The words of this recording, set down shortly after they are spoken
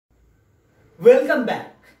Welcome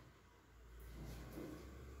back.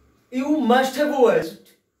 You must have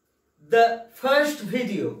watched the first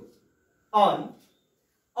video on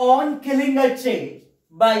Killing a Tree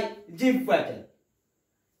by Gieve Patel.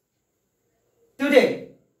 Today,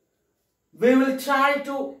 we will try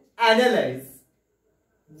to analyze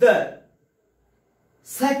the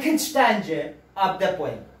second stanza of the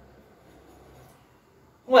poem.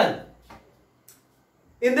 Well,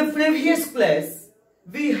 in the previous class,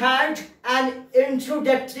 we had an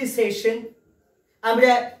introductory session.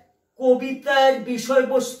 আমরা কবিতার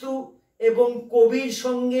বিষয়বস্তু এবং কবির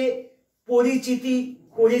সঙ্গে পরিচিতি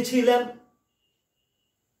করেছিলাম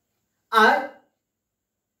আর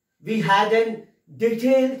we had a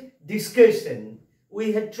detailed discussion. We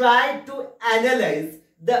had tried to analyze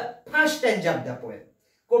the first stanza of the poem.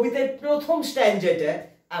 কবিতার প্রথম স্ট্যাঞ্জাটা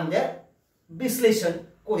আমরা বিশ্লেষণ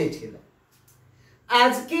করেছিলাম।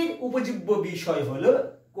 আজকের উপজীব্য বিষয় হলো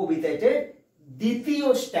কবিতাটার দ্বিতীয়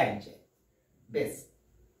স্ট্যাঞ্জা। বেশ,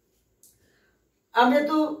 আমরা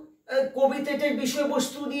তো কবিতাটার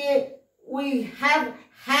বিষয়বস্তু নিয়ে we have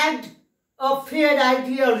had a fair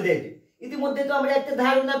idea already. ইতিমধ্যে তো আমরা একটা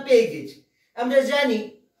ধারণা পেয়ে গেছি। আমরা জানি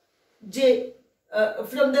যে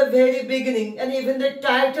from the very beginning and even the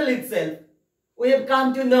title itself we have come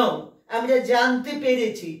to know, আমরা জানতে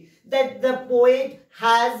পেরেছি that the poet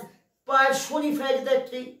has personified the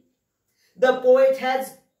tree. The poet has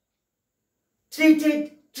treated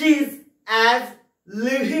trees as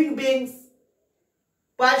living beings.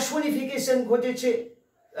 Personification ঘটেছে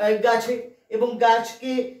গাছে এবং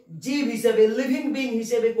গাছকে জীব হিসেবে লিভিং বিং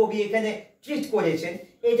হিসেবে কবি এখানে ট্রিট করেছেন,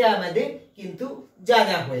 এটা আমাদের কিন্তু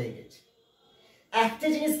জানা হয়ে গেছে। একটা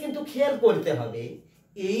জিনিস কিন্তু খেয়াল করতে হবে,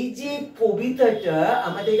 এই যে কবিতাটা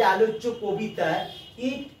আমাদের আলোচ্য কবিতা,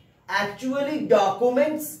 it actually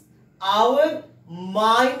documents our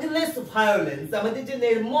mindless violence, আমাদের যে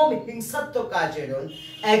নির্মম হিংসাত্মক আচরণ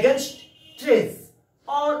against trees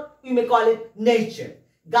or we may call it nature,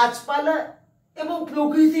 গাছপালা এবং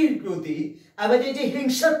প্রকৃতির প্রতি আমাদের যে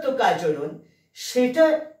হিংসাত্মক আচরণ, সেটা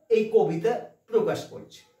এই কবিতা প্রকাশ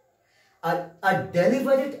করছে। আর a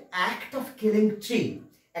deliberate act of killing tree,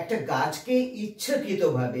 একটা গাছকে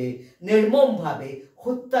ইচ্ছাকৃতভাবে নির্মমভাবে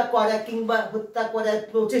হত্যা করা কিংবা হত্যা করার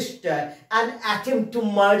প্রচেষ্টা, an attempt to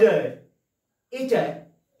murder, এটা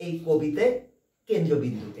এই কবিতায়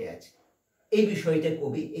কেন্দ্রবিন্দুতে আছে। এই বিষয়টা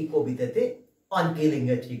কবি এই কবিতাতে অন কিলিং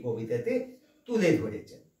এ ট্রি কবিতাতে তুলে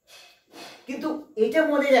ধরেছেন। কিন্তু এটা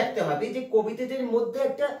মনে রাখতে হবে যে কবিতাটির মধ্যে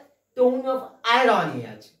একটা টোন অফ আয়রনি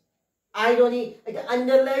আছে, আয়রনি, একটা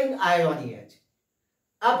আন্ডারলাইং আয়রনি আছে।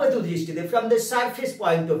 আপাত দৃষ্টিতে from the surface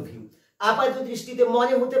point of view, আপাত দৃষ্টিতে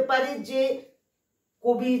মনে হতে পারে যে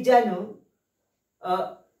কবি যেন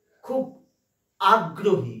খুব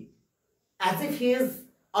আগ্রহী, as if he is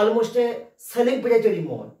almost a celebratory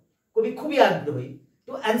mode. কবি খুবই আগ্রহী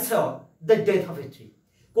to answer the death of a tree.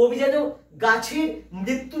 কবি যেন গাছের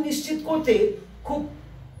মৃত্যু নিশ্চিত করতে খুব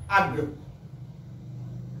আগ্রহী।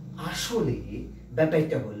 আসলে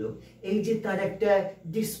ব্যাপারটা হলো এই যে তার একটা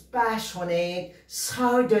ডিসপ্যাশনেট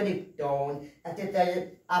সার্ডনিক টোন, একটা তার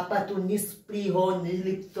আপাত নিস্পৃহ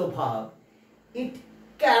নির্লিপ্ত ভাব, ইট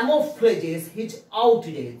ক্যামোফ্লেজেস হিজ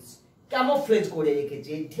আউটরেজ, ক্যামোফ্লেজ করে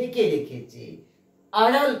রেখেছে, ঢেকে রেখেছে,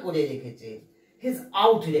 আড়াল করে রেখেছে হিজ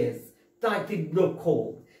আউটরেজ, তার তীব্র ক্ষোভ,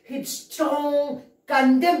 হিজ স্ট্রং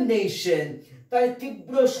কন্ডেমনেশন, তার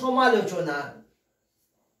তীব্র সমালোচনা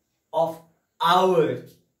অফ আওয়ার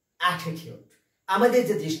অ্যাটিটিউড, আমাদের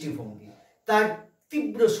যে দৃষ্টিভঙ্গি, তার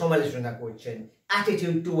তীব্র সমালোচনা করছেন।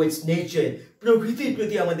 অ্যাটিটিউড টুয়ার্ডস নেচার, প্রকৃতির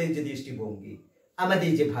প্রতি আমাদের যে দৃষ্টিভঙ্গি, আমাদের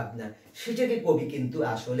যে ভাবনা, সেটাকে কবি কিন্তু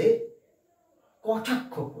আসলে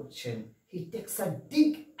কটাক্ষ করছেন। হি tax a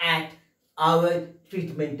ডিগ at our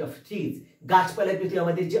treatment of trees, গাছপালার প্রতি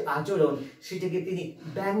আমাদের যে আচরণ, সেটাকে তিনি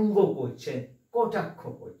ব্যঙ্গ করছেন, কটাক্ষ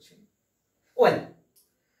করছেন। ওয়েল,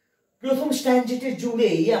 প্রথম স্ট্যাঞ্জাটা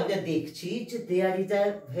জুড়েই আমরা দেখছি যে there is a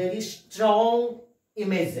very strong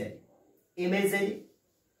imagery,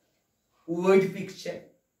 word picture,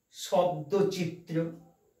 শব্দচিত্র,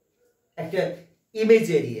 একটা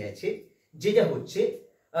ইমেজারি আছে, যেটা হচ্ছে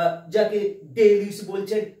যাকে ডেলিস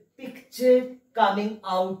বলছেন picture coming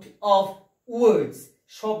out of words,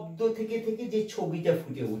 শব্দ থেকে থেকে যে ছবিটা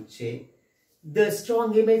ফুটে উঠছে। The strong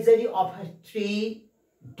imagery of a tree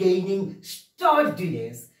gaining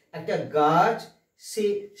স্টার্ডিনেস, একটা গাছ সে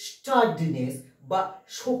স্টার্ডিনেস বা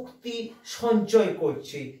শক্তি সঞ্চয়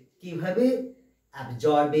করছে কিভাবে?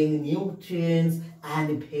 Absorbing nutrients and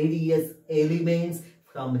various elements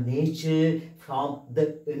from nature, from the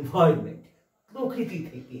environment, প্রকৃতি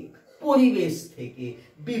থেকে, পরিবেশ থেকে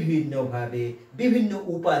বিভিন্নভাবে বিভিন্ন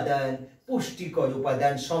উপাদান, পুষ্টিকর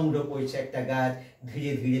উপাদান সংগ্রহ করছে একটা গাছ,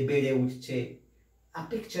 ধীরে ধীরে বেড়ে উঠছে। A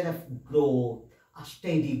picture of growth, a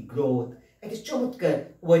steady growth, একটা চমৎকার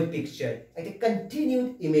ওয়ার্ড পিকচার, একটা কন্টিনিউড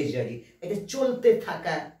ইমেজারি, একটা চলতে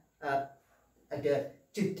থাকা একটা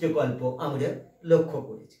চিত্রকল্প আমরা লক্ষ্য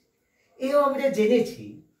করেছি। এও আমরা জেনেছি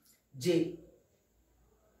যে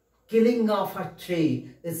killing of a tree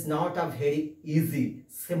is not a very easy,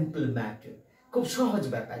 simple matter. খুব সহজ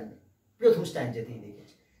ব্যাপার না। প্রথম স্ট্যান্ডাতেই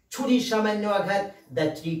দেখেছি ছুরির সামান্য আঘাত, the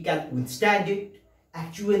tree can withstand it.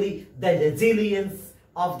 Actually, the resilience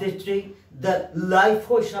of the tree, the life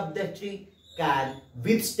force of the tree can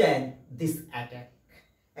withstand this attack.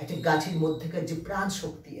 একটা গাছের মধ্যেকার যে প্রাণ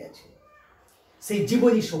শক্তি আছে, সেই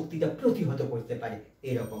জীবনী শক্তিটা প্রতিহত করতে পারে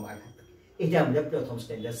এরকম আঘাত। এটা আমরা প্রথম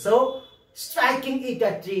standard. So striking it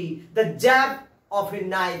a tree, the jab of a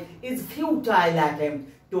knife is futile attempt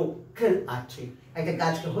to kill a tree. একটা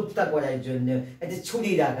গাছকে হত্যা করার জন্য একটা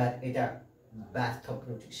ছুরির আঘাত, এটা ব্যর্থ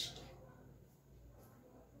প্রচেষ্টা।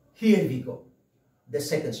 Here we go, the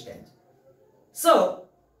second stanza. So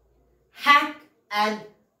hack and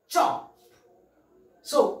chop.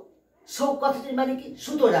 So কথাটির মানে কি?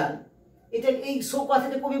 সুতরাং এটা এই সো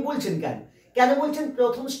কথাটা কবি বলছেন কেন? কেন বলছেন?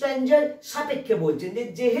 প্রথম স্ট্যান্ডার সাপেক্ষে বলছেন যে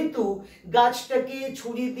যেহেতু গাছটাকে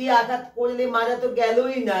ছুরি দিয়ে আঘাত করলে মারা তো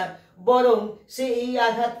গেলই না, বরং সে এই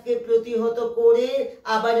আঘাতকে প্রতিহত করে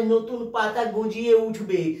আবার নতুন পাতা গজিয়ে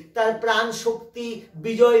উঠবে, তার প্রাণ শক্তি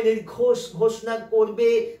বিজয় ঘোষণা করবে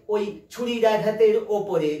ওই ছুরির আঘাতের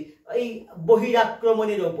ওপরে, এই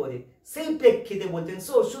বহিরাক্রমণের ওপরে। সেই প্রেক্ষিতে বলছেন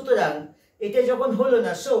সুতরাং এটা যখন হলো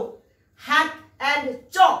না, so hack and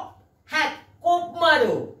chop, hack কোপ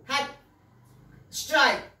মারো, হ্যাক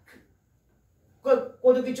স্ট্রাইক,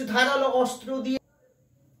 কোনো কিছু ধারালো অস্ত্র দিয়ে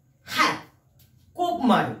হ্যাক কোপ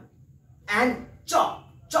মারো, অ্যান্ড চপ,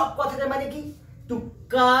 চপ কথাটা মানে কি? টু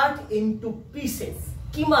কাট ইনটু পিসেস,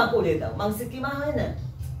 কিমা করে দাও, মাংসের কিমা হয় না,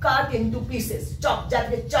 কাট ইনটু পিসেস, চপ,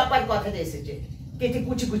 যাতে চপার কথাটা এসেছে, কেটে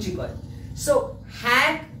কুচি কুচি করে। সো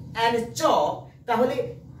হ্যাক অ্যান্ড চপ, তাহলে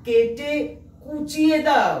কেটে কুচিয়ে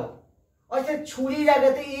দাও, অর্থাৎ ছুরির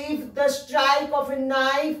আঘাতে, if the strike of a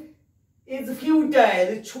knife is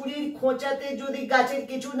futile, ছুরির খোঁচাতে যদি গাছের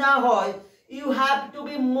কিছু না হয়, you have to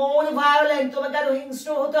be more violent, তোমাকে আরো হিংস্র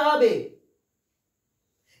হতে হবে,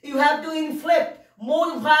 you have to inflict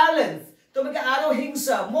more violence, তোমাকে আরো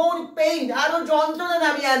হিংসা, more pain, আরো যন্ত্রণা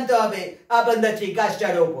নামিয়ে আনতে হবে upon the tree,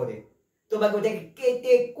 গাছটার উপরে। তোমাকে ওটাকে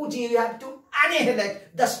কেটে কুচিয়ে, you have to annihilate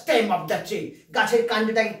the stem of the tree, গাছের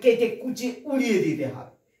কাণ্ডটাকে কেটে কুচিয়ে উড়িয়ে দিতে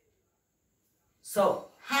হবে। So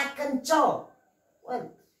hack and chop, well,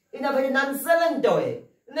 in a very nonchalant way,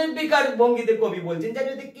 নির্বিকার ভঙ্গিতে কবি বলছেন যে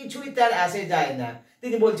যদি কিছুই তার আসে যায় না,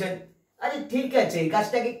 তিনি বলছেন আরে ঠিক আছে,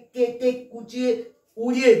 গাছটাকে কেটে কুচিয়ে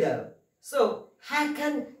উড়িয়ে দাও। So hack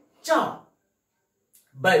and chop,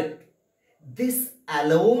 but this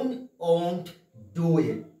alone won't do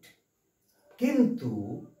it. কিন্তু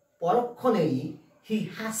পরক্ষণেই হি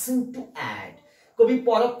হ্যাসেন টু অ্যাড, কবি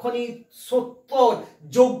পরক্ষণেই সত্য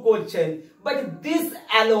যোগ করছেন, but this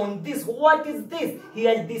alone, this, what is this?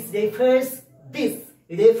 Here this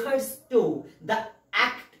refers to the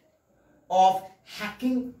act of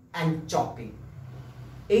hacking and chopping.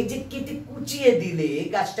 এই যে কেটে কুচিয়ে দিলে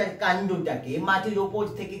গাছটার কাণ্ডটাকে, মাটির ওপর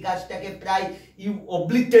থেকে গাছটাকে প্রায় ইউ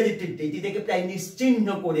obliterated, এটাকে প্রায় নিশ্চিহ্ন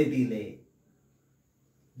করে দিলে,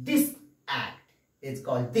 this act is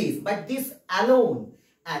called this, but this alone,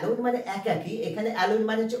 alone মানে একাকী, এখানে alone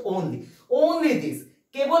মানে হচ্ছে only this,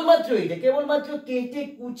 কেবলমাত্র এটা, কেবলমাত্র কেটে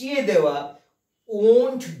কুচিয়ে দেওয়া,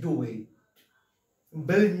 won't do it,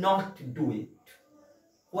 will not do it.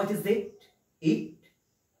 What is it? It,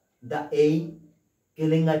 the aim,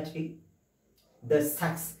 killing a tree, the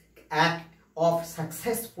act of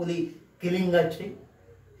successfully killing a tree.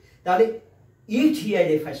 তাহলে it here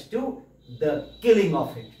refers to the killing of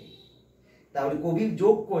a tree. তাহলে কবি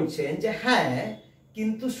যোগ করছেন যে হ্যাঁ,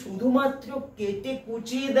 কিন্তু শুধুমাত্র কেটে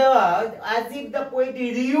কুচিয়ে দেওয়া, as if the poet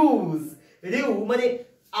রিউ মানে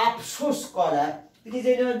আফসোস করা, তিনি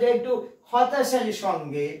যেন একটু হতাশার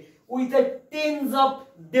সঙ্গে, with a tense of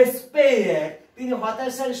despair, তিনি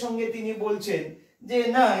হতাশার সঙ্গে তিনি বলছেন যে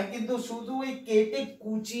না, কিন্তু শুধু ওই কেটে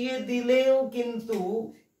কুচিয়ে দিলেও কিন্তু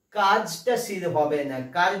কাজটা সিদ্ধ হবে না,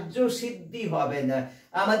 কার্য সিদ্ধি হবে না,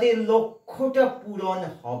 আমাদের লক্ষ্যটা পূরণ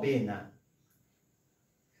হবে না।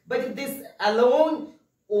 But this alone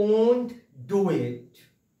won't do it.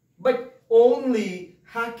 But only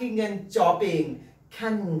hacking and chopping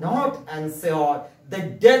cannot ensure the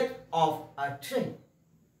death of a tree.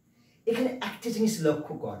 এখানে একটা জিনিস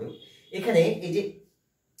লক্ষ্য করো, এখানে এই যে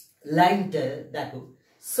লাইনটা দেখো,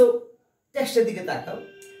 সো টেক্সটের দিকে তাকাও,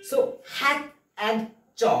 সো হ্যাক অ্যান্ড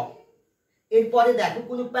চপ, এরপরে দেখো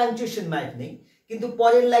কোনো পাংচুয়েশন মার্ক নেই, কিন্তু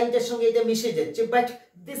পরের লাইনটার সঙ্গে এটা মিশে যাচ্ছে, but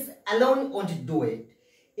this alone won't do it.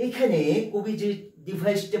 এখানে কবি যে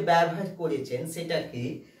ডিভাইসটা ব্যবহার করেছেন সেটাকে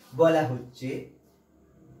বলা হচ্ছে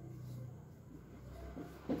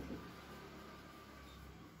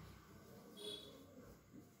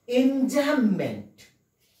enjambment.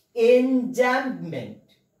 Enjambment.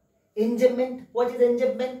 Enjambment. What is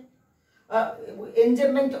enjambment?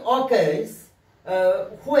 Enjambment occurs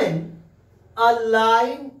when a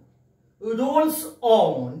line rolls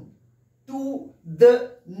on to the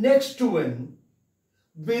next one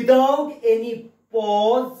without any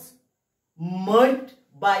pause marked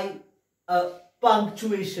by a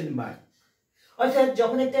punctuation mark. অর্থাৎ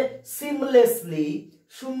যখন একটা সিমলেসলি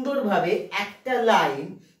সুন্দরভাবে একটা লাইন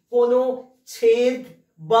কোনো ছেদ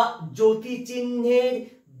বা জ্যোতি চিহ্নের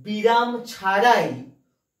বিরাম ছাড়াই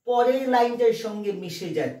পরের লাইনটার সঙ্গে মিশে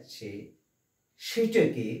যাচ্ছে,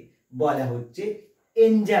 সেটাকে বলা হচ্ছে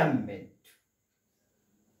এনজামমেন্ট।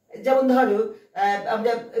 যেমন ধরো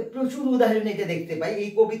আমরা প্রচুর উদাহরণ এটা দেখতে পাই, এই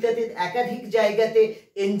কবিতাতে একাধিক জায়গাতে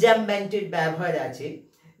এনজামমেন্টের ব্যবহার আছে।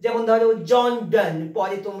 যেমন ধরো জন ডান,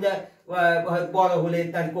 পরে তোমরা বড় হলে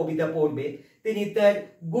তার কবিতা পড়বে, তিনি তার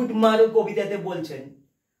গুড মারো কবিতাতে বলছেন,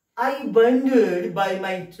 I wondered by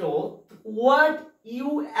my throat what you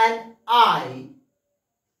and I,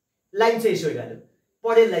 line শেষ হয়ে গেল,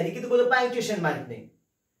 পরের লাইনে কিন্তু কোনো পাংচুয়েশন মার্ক নেই,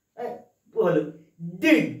 হলো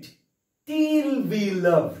did till we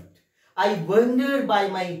loved, I wondered by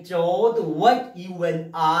my throat what you and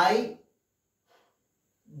I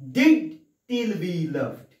did till we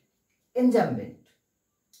loved. Enjambment.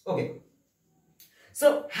 Okay. So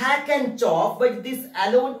hack and chop, but this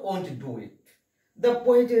alone won't do it. The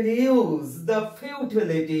poet reveals the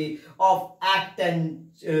futility of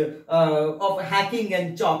of hacking and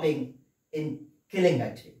chopping in killing a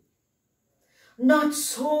tree. Not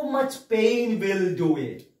so much pain will do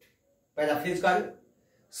it. Paraphrase কর,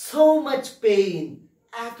 so much pain,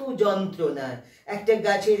 এত যন্ত্রণা, একটা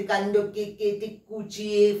গাছের কাণ্ডকে কেটে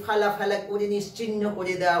কুচিয়ে ফালা ফালা করে নিশ্চিহ্ন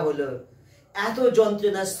করে দেওয়া হলো, এত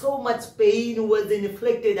যন্ত্রণা, so much pain was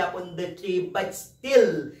inflicted upon the tree, but still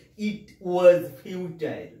it was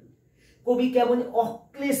futile. কবি কেমন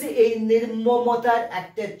অক্লেশে এই নির্মমতার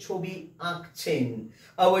একটা ছবি আঁকছেন,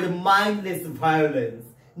 our mindless violence,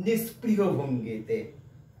 নিষ্প্রিয় ভঙ্গিতে।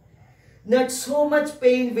 Not so much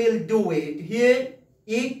pain will do it. Here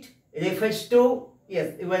it refers to, yes,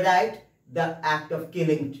 you were right, the act of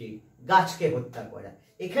killing tree, গাছকে হত্যা করা।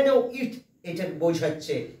 এখানেও ইট এটা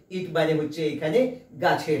বোঝাচ্ছে, ইট মানে হচ্ছে এখানে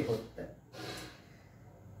গাছের হত্যা।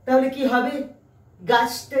 তাহলে কি হবে,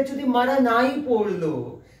 গাছটা যদি মারা নাই পড়লো,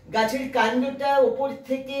 গাছের কাণ্ডটা উপর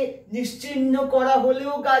থেকে নিশ্চিহ্ন করা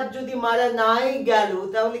হলেও গাছ যদি মারা নাই গেল,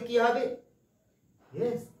 তাহলে কি হবে,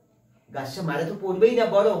 ইয়েস, গাছটা মারা তো পড়বেই না,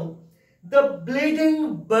 বরং the bleeding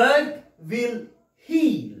bird will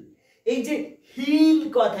heal। এই যে হিল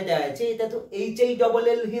কথাটা আছে, এটা তো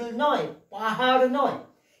HILL হিল নয়, পাহাড় নয়,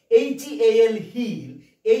 HEAL হিল।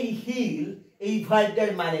 এই হিল, এই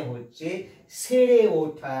ভার্বটার মানে হচ্ছে সেরে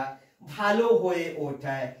ওঠা, ভালো হয়ে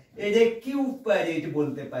ওঠা, রেকিউপারেট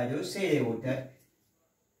বলতে পারো, সেরে ওঠা,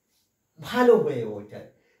 ভালো হয়ে ওঠা।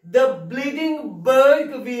 The bleeding bird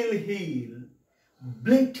will heal।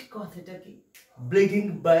 Bleed কথাটা কি, ব্লিডিং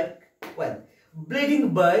বার্গ, ওয়েল, ব্লিডিং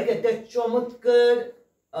বার্গ একটা চমৎকার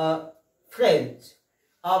phrase,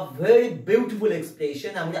 a very beautiful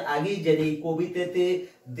expression। আমরা আগেই জানি কবিতাতে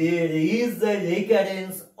there is a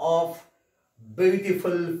recurrence of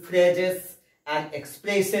beautiful phrases and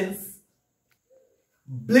expressions।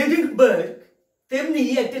 bleeding bird তেমনি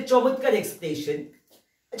একটা চমৎকার এক্সপ্রেশন।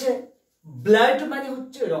 আচ্ছা, ব্লাড মানে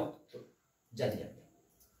হচ্ছে রক্ত, জানি আমরা,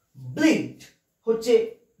 ব্লিড হচ্ছে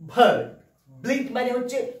ভার্ব, ব্লিড মানে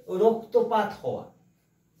হচ্ছে রক্তপাত হওয়া,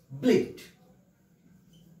 ব্লিড।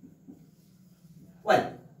 ওয়েল,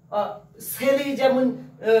 সেলি যেমন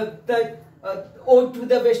তার ode to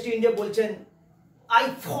the West India বলছেন, I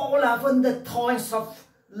fall upon the thorns of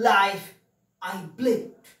life, I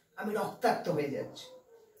bleed, আমি রক্তাক্ত হয়ে যাচ্ছি,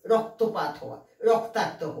 রক্তপাত হওয়া,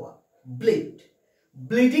 রক্তাক্ত হওয়া, ব্লিড।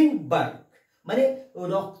 ব্লিডিং বার্গ মানে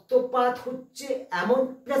রক্তপাত হচ্ছে এমন,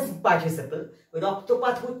 প্রেজেন্ট পার্টিসিপল,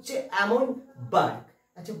 রক্তপাত হচ্ছে এমন বার্গ।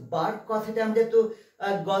 আচ্ছা, বার্গ কথাটা আমরা তো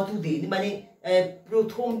গতদিন মানে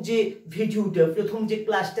প্রথম যে ভিডিওটা, প্রথম যে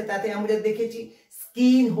ক্লাসটা, তাতে আমরা দেখেছি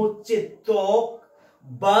স্কিন হচ্ছে ত্বক,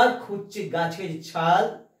 বার্গ হচ্ছে গাছের ছাল,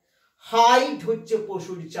 হাইড হচ্ছে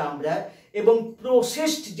পশুর চামড়া, এবং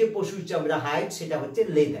প্রসেসড যে পশুর চামড়া হাইড সেটা হচ্ছে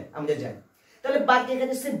লেদার, আমরা জানি। তাহলে বার্গ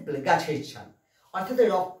এখানে সিম্পল গাছের ছাল, অর্থাৎ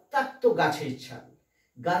রক্তাক্ত গাছের ছাল।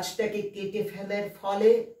 গাছটাকে কেটে ফেলার ফলে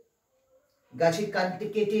গাছের কাণ্ডটি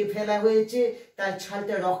কেটে ফেলা হয়েছে, তার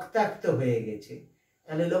ছালটা রক্তাক্ত হয়ে গেছে।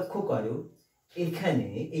 তাহলে লক্ষ্য করো এখানে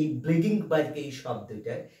এই ব্লিডিং বার্ক এই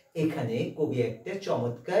শব্দটা, এখানে কবি একটা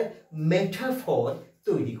চমৎকার মেটাফর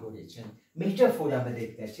তৈরি করেছেন, মেটাফর আমাদের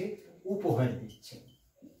কাছে উপহার দিচ্ছেন।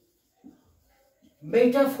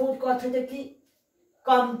 মেটাফর কথাটা কি?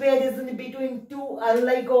 Comparison between two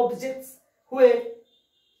unlike objects where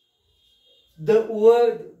the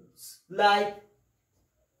words like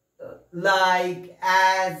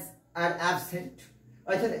as are absent,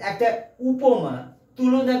 অর্থাৎ একটা উপমা,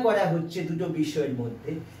 তুলনা করা হচ্ছে দুটো বিষয়ের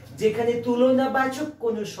মধ্যে, যেখানে তুলনাবাচক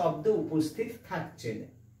কোনো শব্দ উপস্থিত থাকছে না।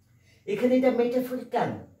 এখানে এটা মেটাফর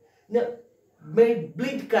কেন না?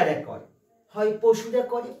 ব্লিড কারা করে? হয় পশুরা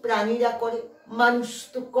করে, প্রাণীরা করে, মানুষ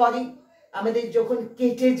তো করে। আমাদের যখন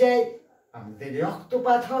কেটে যায় আমাদের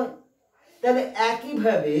রক্তপাত হয়। তাহলে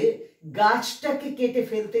একইভাবে গাছটাকে কেটে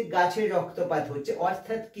ফেলতে গাছের রক্তপাত হচ্ছে,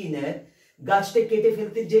 অর্থাৎ কি না, গাছটা কেটে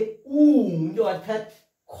ফেলতে যে উন্ড অর্থাৎ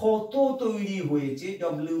ক্ষত তৈরি হয়েছে,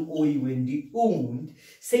 WOUND, উন্ড,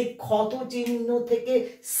 সেই ক্ষত চিহ্ন থেকে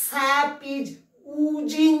sap is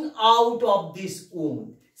oozing out of this wound.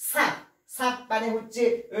 Sap, sap মানে হচ্ছে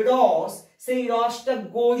রস, সেই রসটা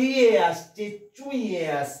গড়িয়ে আসছে, চুইয়ে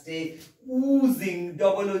আসছে, oozing,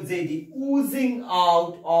 OOZ, oozing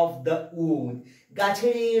out of the wound.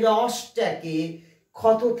 গাছের এই রসটাকে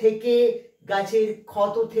ক্ষত থেকে, গাছের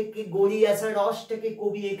ক্ষত থেকে গড়িয়ে আসা রসটাকে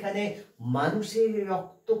কবি এখানে মানুষের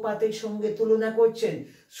রক্তপাতের সঙ্গে তুলনা করছেন।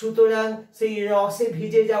 সুতরাং সেই রসে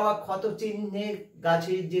ভিজে যাওয়া ক্ষত চিহ্নের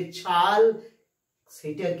গাছের যে ছাল,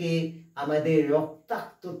 সেটাকে আমাদের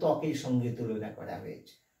রক্তাক্ত ত্বকের সঙ্গে তুলনা করা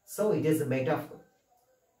হয়েছে। So it is a metaphor.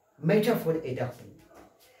 Metaphor এটা হল।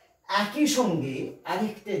 একই সঙ্গে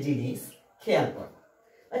আরেকটা জিনিস খেয়াল করো।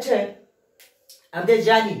 আচ্ছা, আমরা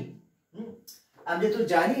জানি, আমরা তো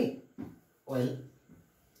জানি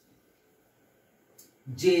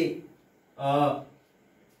যে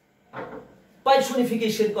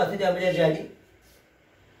পার্সোনিফিকেশন কথাটা আমরা জানি।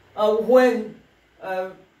 when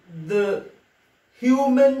the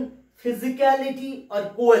human physicality or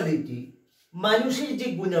quality, মানুষের যে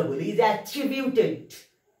গুণাবলী is attributed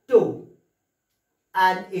to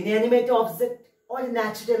an inanimate object or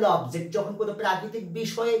natural object, যখন কোনো প্রাকৃতিক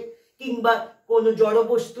বিষয়ে কিংবা কোনো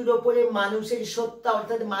জড়বস্তুর ওপরে মানুষের সত্তা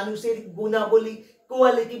অর্থাৎ মানুষের গুণাবলী,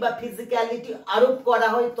 কোয়ালিটি বা ফিজিক্যালিটি আরোপ করা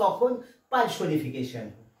হয়, তখন পার্সোনিফিকেশন।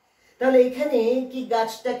 তাহলে এখানে কি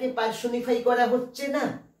গাছটাকে পার্সোনিফাই করা হচ্ছে না?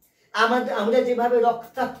 আমরা যেভাবে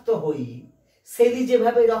রক্তাক্ত হই, সেলি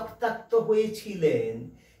যেভাবে রক্তাক্ত হয়েছিলেন,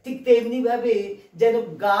 ঠিক তেমনি ভাবে যেন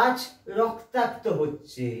গাছ রক্তাক্ত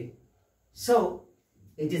হচ্ছে। So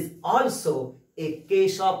it is also a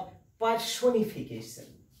case of personification.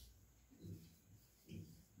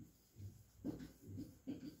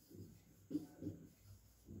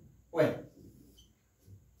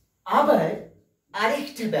 আবার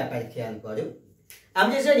আরেকটা ব্যাপার খেয়াল করো।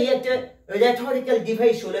 আমরা জানি একটা রেটরিক্যাল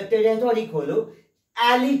ডিভাইস হলো, একটা রেটরিক হলো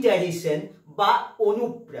অ্যালিটারেশন বা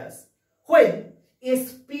অনুপ্রাস। when a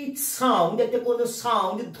speech sound, একটা কোনো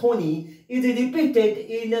সাউন্ড, ধ্বনি is repeated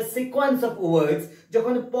in a sequence of words,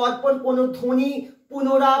 যখন পরপর কোনো ধ্বনি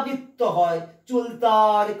পুনরাবৃত্ত হয়,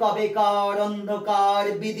 চুলতার কবে কার অন্ধকার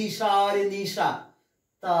বিদিশার নিশা,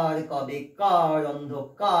 তার কবে কার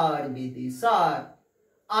অন্ধকার বিদিশার,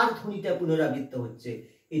 আর ধ্বনিটা পুনরাবৃত্ত হচ্ছে,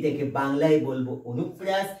 এটাকে বাংলায় বলবো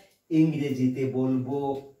অনুপ্রাস, ইংরেজিতে বলবো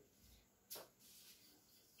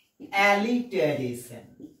alliteration.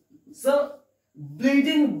 So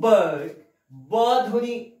bleeding bird,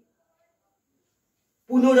 ধ্বনি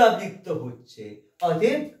পুনরাবৃত্ত হচ্ছে,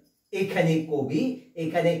 অতএব এখানে কবি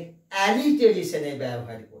এখানে alliteration-এর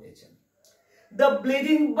ব্যবহার করেছেন। The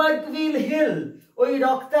bleeding bark will heal, ওই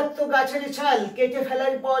রক্তাক্ত গাছের ছাল কেটে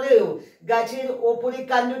ফেলার পরেও, গাছের ওপরে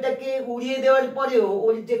কাণ্ডটাকে উড়িয়ে দেওয়ার পরেও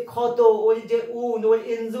ওর যে ক্ষত, ওর যে wound, or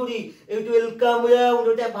injury, it will come round,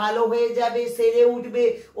 ওটা ভালো হয়ে যাবে, সেরে উঠবে,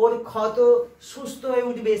 ওর ক্ষত সুস্থ হয়ে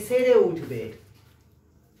উঠবে, সেরে উঠবে।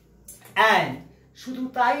 অ্যান্ড শুধু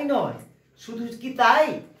তাই নয়, শুধু কি তাই?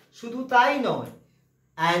 শুধু তাই নয়,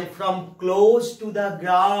 and from close to the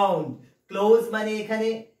ground, close মানে এখানে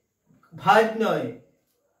ভার্ব নয়,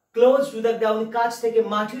 ক্লোজ টু দ্য গ্রাউন্ড, কাছ থেকে,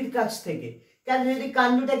 মাটির কাছ থেকে। কারণ যদি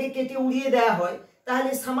কাণ্ডটাকে কেটে উড়িয়ে দেওয়া হয়,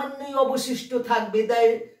 তাহলে সামান্যই অবশিষ্ট থাকবে, তার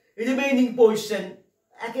রিমেইনিং পোর্শন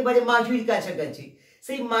একেবারে মাটির কাছাকাছি।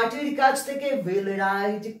 সেই মাটির কাছ থেকে will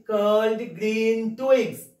rise curled green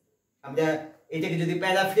twigs, আমরা এটাকে যদি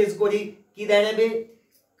প্যারাফ্রেজ করি কি দাঁড়াবে?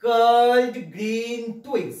 curled green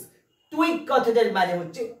twigs। টুইগ কথাটার মানে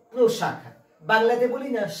হচ্ছে প্রশাখা, বাংলাতে বলি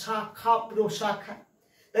না শাখা প্রশাখা,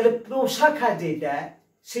 তাহলে প্রশাখা যেটা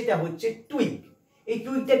সেটা হচ্ছে টুইগ। এই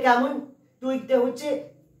টুইগটা কেমন? টুইগটা হচ্ছে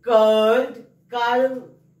কার্ড,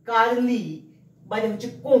 কার্লি মানে হচ্ছে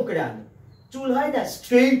কোঁকড়ানো চুল হয় না,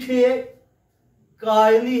 স্ট্রেট হেয়ার,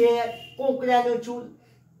 কার্লি হেয়ার, কোঁকড়ানো চুল।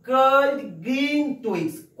 কার্ড গ্রিন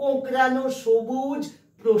টুইগস, কোঁকড়ানো সবুজ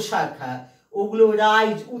প্রশাখা, ওগুলো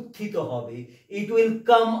রাইজ উত্থিত হবে। ইট উইল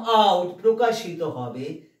কাম আউট, প্রকাশিত হবে,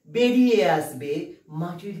 বেরিয়ে আসবে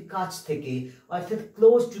মাটির কাছ থেকে, অর্থাৎ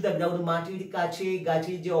ক্লোজ টু দ্য গ্রাউন্ড, মাটির কাছে।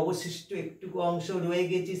 গাছের যে অবশিষ্ট একটুকু অংশ রয়ে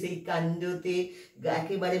গেছে সেই কাণ্ডতে,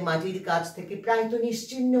 একেবারে মাটির কাছ থেকে প্রায় তো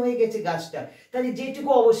নিশ্চিহ্ন হয়ে গেছে গাছটা, তাহলে যেটুকু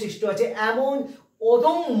অবশিষ্ট আছে, এমন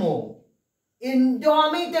অদম্য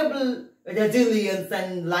indomitable resilience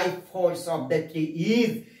and life force of the tree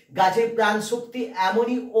is, গাছের প্রাণ শক্তি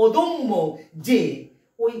এমনই অদম্য যে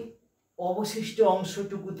ওই অবশিষ্ট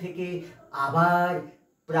অংশটুকু থেকে আবার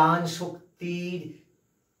প্রাণ শক্তির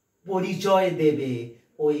পরিচয় দেবে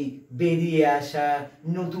ওই বেরিয়ে আসা,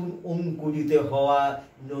 নতুন অঙ্কুরিত হওয়া,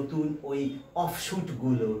 নতুন ওই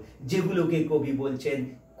অফশুটগুলো, যেগুলোকে কবি বলছেন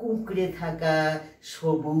কুঁকড়ে থাকা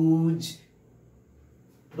সবুজ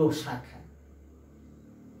প্রশাখা।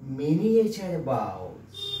 Miniature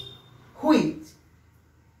boughs, which,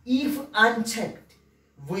 if unchecked,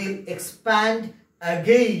 will expand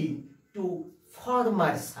again to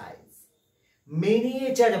former size.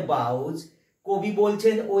 Miniature boughs, কবি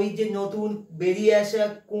বলছেন ওই যে নতুন বেরিয়ে আসা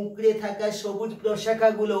কুঁকড়ে থাকা সবুজ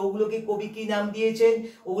প্রশাখাগুলো, ওগুলোকে কবি কি নাম দিয়েছেন?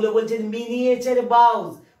 ওগুলো বলছেন মিনিয়েচার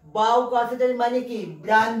বাউস। বাউ কথাটার মানে কি?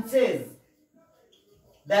 ব্রাঞ্চেস।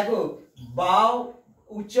 দেখো, বাউ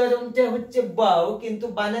উচ্চারণটা হচ্ছে বাউ, কিন্তু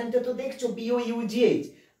বানানটা তো দেখছো BOUGH।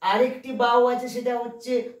 আরেকটি বাউ আছে, সেটা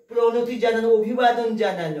হচ্ছে প্রণতি জানানো, অভিবাদন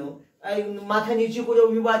জানানো, মাথা নিচু করে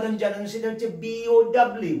অভিবাদন জানানো, সেটা হচ্ছে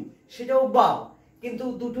BOW, সেটাও বাউ, কিন্তু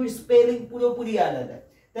দুটোর স্পেলিং পুরোপুরি আলাদা।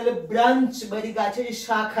 তাহলে ব্রাঞ্চ মানে গাছের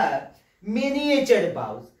শাখা, মিনিয়েচার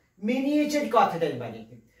বাউস। মিনিয়েচার কথাটার মানে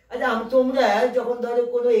কি? আচ্ছা, তোমরা যখন ধরো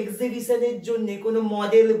কোনো এক্সিবিশনের জন্য কোনো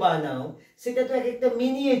মডেল বানাও, সেটা তো এক একটা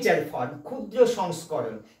মিনিয়েচার ফর্ম, ক্ষুদ্র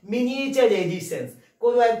সংস্করণ, মিনিয়েচার এডিশন।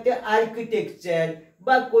 কোনো একটা আর্কিটেকচার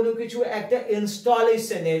বা কোনো কিছু একটা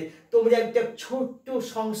ইনস্টলেশনের তোমরা একটা ছোট্ট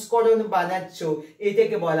সংস্করণ বানাচ্ছ,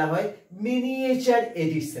 এটাকে বলা হয় মিনিয়েচার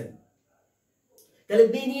এডিশন। তাহলে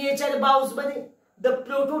মিনিয়েচার বাউস মানে দ্য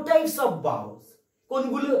প্রোটোটাইপস অফ বাউস।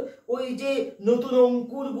 কোনগুলো? ওই যে নতুন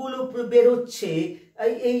অঙ্কুরগুলো বেরোচ্ছে,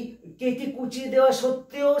 এই কেটে কুচিয়ে দেওয়া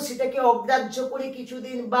সত্ত্বেও সেটাকে অগ্রাহ্য করে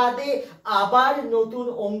কিছুদিন বাদে আবার নতুন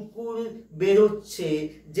অঙ্কুর বেরোচ্ছে,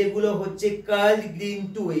 যেগুলো হচ্ছে কার্ল গ্রিন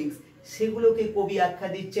টুইগস, সেগুলোকে কবি আখ্যা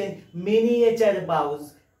দিচ্ছেন মিনিয়েচার বাউস।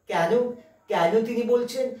 কেন কেন তিনি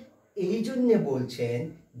বলছেন? এই জন্যে বলছেন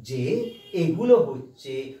যে এগুলো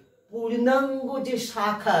হচ্ছে পূর্ণাঙ্গ যে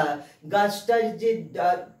শাখা, গাছটার যে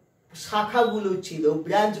শাখাগুলো ছিল,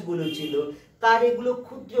 ব্রাঞ্চগুলো ছিল, তার এগুলো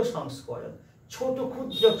ক্ষুদ্র সংস্করণ, ছোট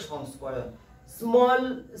ক্ষুদ্র সংস্করণ,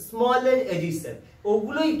 স্মলের এডিশন।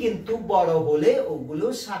 ওগুলোই কিন্তু বড় হলে ওগুলো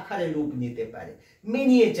শাখার রূপ নিতে পারে।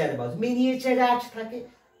 মিনিয়েচার বাউস, মিনিয়েচার আর্ট থাকে,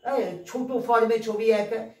 ছোট ফর্মে ছবি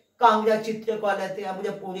আঁকা। কাংড়া চিত্রকলাতে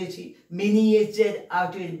আমরা পড়েছি মিনিয়েচার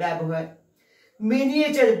আর্টের ব্যবহার।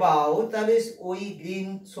 মিনিয়েচার বাউ তাহলে ওই গ্রিন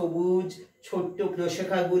সবুজ ছোট্ট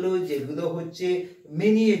প্রশাখাগুলো, যেগুলো হচ্ছে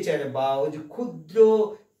মিনিয়েচার বাউ, ক্ষুদ্র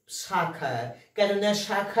শাখা, কেননা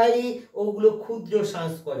শাখারই ওগুলো ক্ষুদ্র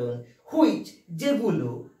সংস্করণ। হুইচ, যেগুলো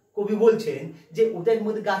কবি বলছেন যে ওটার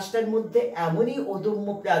মধ্যে, গাছটার মধ্যে এমনই অদম্য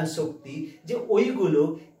প্রাণ শক্তি যে ওইগুলো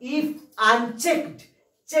ইফ আনচেকড,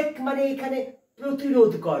 চেক মানে এখানে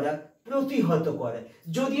প্রতিরোধ করা, প্রতিহত করা,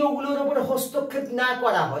 যদি ওগুলোর ওপর হস্তক্ষেপ না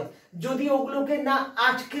করা হয়, যদি ওগুলোকে না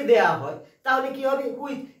আটকে দেয়া হয়, তাহলে কি হবে?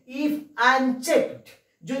 হুইচ, ইফ আনচেকড,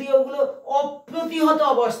 যদি ওগুলো অপ্রতিহত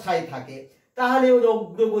অবস্থায় থাকে, তাহলে ওর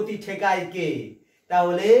অগ্রগতি ঠেকায় কে?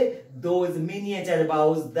 তাহলে those miniature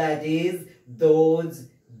boughs, that is those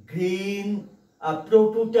green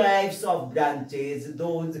prototypes of branches,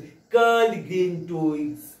 those curled green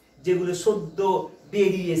twigs, যেগুলো সদ্য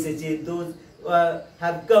বেরিয়ে এসেছে, those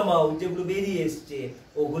have come out, যেগুলো বেরিয়ে এসছে,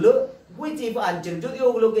 ওগুলো which if unchecked, যদি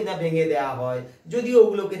ওগুলোকে না ভেঙে দেওয়া হয়, যদি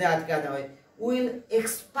ওগুলোকে না আটকানো হয়, will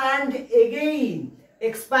expand again.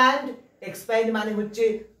 expand, expand মানে হচ্ছে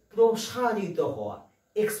প্রসারিত হওয়া,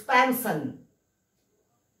 এক্সপ্যানশন।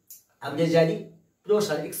 আমরা জানি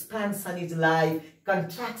প্রসার, expansion is life,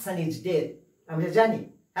 contraction is death, আমরা জানি।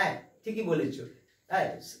 হ্যাঁ, ঠিকই বলেছো, হ্যাঁ,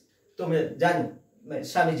 তোমরা জানো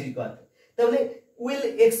স্বামীজির কথা। তাহলে উইল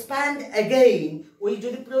এক্সপ্যান্ড অ্যাগেইন, ওই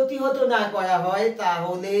যদি প্রতিহত না করা হয়,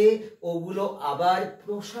 তাহলে ওগুলো আবার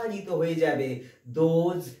প্রসারিত হয়ে যাবে।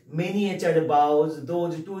 Those miniature বাউস,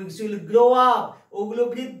 those টুইগস will grow up, ওগুলো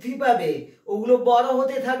বৃদ্ধি পাবে, ওগুলো বড়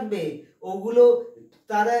হতে থাকবে, ওগুলো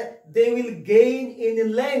তারা they will gain in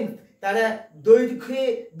length, তারা দৈর্ঘ্যে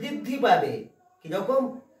বৃদ্ধি পাবে। কিরকম?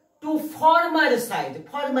 Two former side.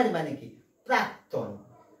 ফর্মার মানে কি? প্রাক্তন।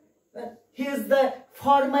 He is the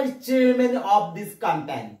former chairman of this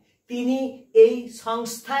company. তিনি এই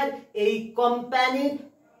সংস্থার, এই কোম্পানির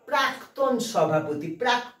প্রাক্তন সভাপতি,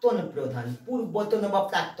 প্রাক্তন প্রধান, পূর্বতন বা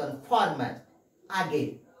প্রাক্তন, ফর্মার, আগে।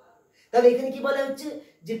 তাহলে এখানে কি বলা হচ্ছে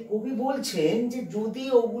যে কবি বলছেন যে যদি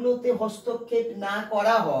ওগুলোতে হস্তক্ষেপ না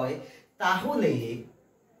করা হয় তাহলে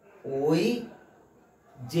ওই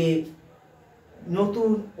যে নতুন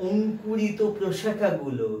অঙ্কুরিত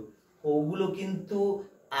প্রশাখাগুলো ওগুলো কিন্তু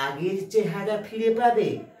আগের চেহারা ফিরে পাবে,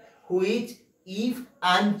 which if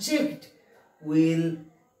unchecked will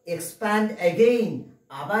expand again,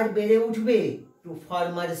 আবার বেড়ে উঠবে টু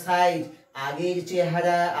ফর্মার সাইজ, আগের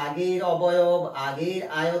চেহারা, আগের অবয়ব, আগের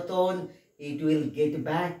আয়তন। It will get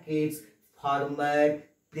back it's former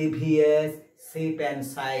previous shape and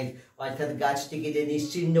size. অর্থাৎ গাছটিকে যে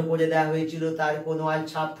নিশ্চিহ্ন করে দেওয়া হয়েছিল তার কোনো আর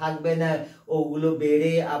ছাপ থাকবে না, ওগুলো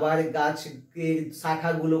বেড়ে আবার গাছের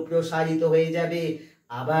শাখাগুলো প্রসারিত হয়ে যাবে,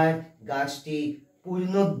 আবার গাছটি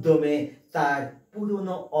পূর্ণোদ্যমে তার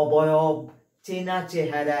পুরনো অবয়ব, চেনা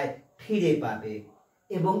চেহারায় ফিরে পাবে।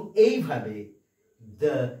 এবং এইভাবে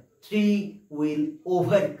the tree will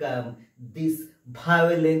overcome this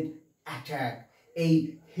violent attack, এই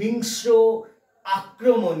হিংস্র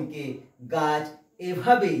আক্রমণকে গাছ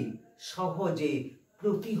এভাবেই সহজে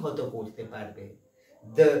প্রতিহত করতে পারবে।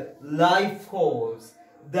 The life force,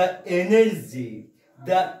 the energy,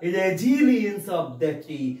 the resilience of the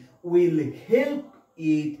tree will help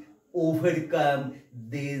it overcome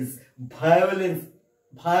this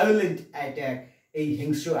violent attack, এই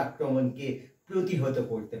হিংস্র আক্রমণকে প্রতিহত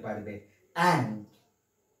করতে পারবে। অ্যান্ড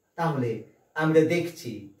তাহলে আমরা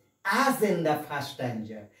দেখছি as in the first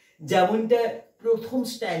stanza, যেমনটা প্রথম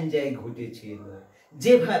স্ট্যাঞ্জায় ঘটেছিল,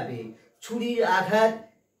 যেভাবে ছুরির আঘাত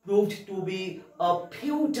proved to be a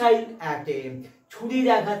futile attempt, ছুরির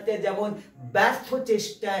আঘাতটা যেমন ব্যর্থ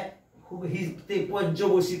চেষ্টায়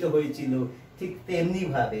পর্যবসিত হয়েছিল, ঠিক তেমনি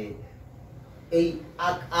ভাবে এই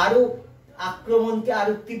আরো আক্রমণকে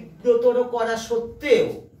আরো তীব্রতর করা সত্ত্বেও,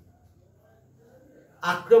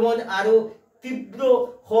 আক্রমণ আরো তীব্র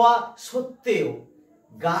হওয়া সত্ত্বেও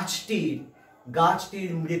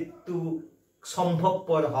গাছটির মৃত্যু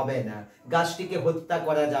সম্ভবপর হবে না, গাছটিকে হত্যা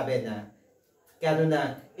করা যাবে না, কেননা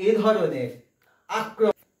এ ধরনের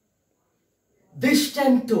আক্রমণ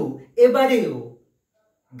দৃষ্টান্ত এবারেও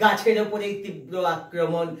গাছের ওপরে তীব্র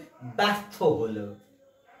আক্রমণ ব্যর্থ হলো,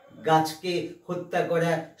 গাছকে হত্যা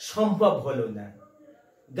করা সম্ভব হলো না,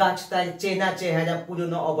 গাছ তার চেনা চেহারা,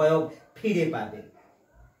 পুরনো অবয়ব ফিরে পাবে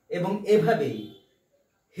এবং এভাবেই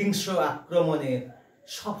হিংস্র আক্রমণে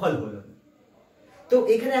সফল হলো না। তো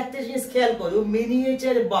এখানে একটা জিনিস খেয়াল করো,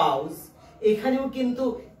 মিনিয়েচার বাউস, এখানেও কিন্তু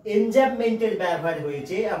এনজাম্পমেন্টের ব্যবহার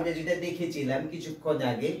হয়েছে। আমরা যেটা দেখেছিলাম কিছুক্ষণ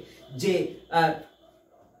আগে যে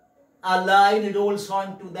a line rolls on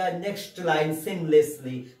to the next line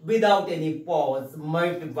seamlessly without any pause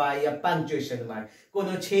marked by a punctuation mark,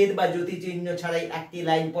 কোনো ছেদ বা জ্যোতি চিহ্ন ছাড়াই একটি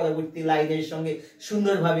লাইন পরবর্তী লাইনের সঙ্গে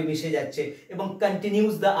সুন্দরভাবে মিশে যাচ্ছে এবং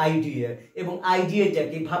কন্টিনিউস দ্য আইডিয়া, এবং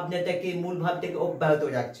আইডিয়াটাকে, ভাবনাটাকে, মূল ভাবটাকে অব্যাহত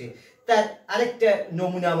রাখছে। তার আরেকটা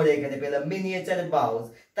নমুনা আমরা এখানে পেলাম, মিনিয়েচার বাউস,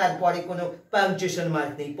 তারপরে কোনো পাঞ্চুয়েশন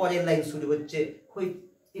মার্ক নেই, পরের লাইন শুরু হচ্ছে হুইথ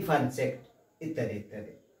ইফ আনচেকড ইত্যাদি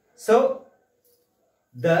ইত্যাদি। So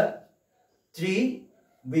the tree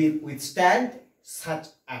will withstand such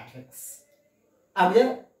attacks. আমরা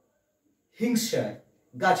হিংসার,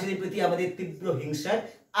 গাছের প্রতি আমাদের তীব্র হিংসার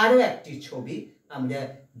আরো একটি ছবি আমরা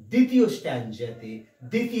দ্বিতীয় স্ট্যাঞ্জাতে,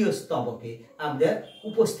 দ্বিতীয় স্তবকে আমরা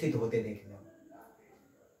উপস্থিত হতে দেখলাম।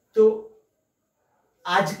 তো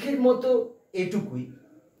আজকের মতো এটুকুই।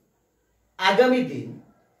 আগামী দিন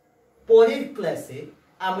পরের ক্লাসে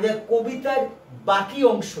আমরা কবিতার বাকি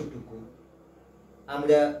অংশটুকু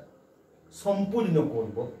আমরা সম্পূর্ণ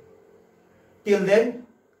করব। Till then,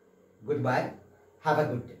 good bye, have a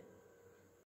good day.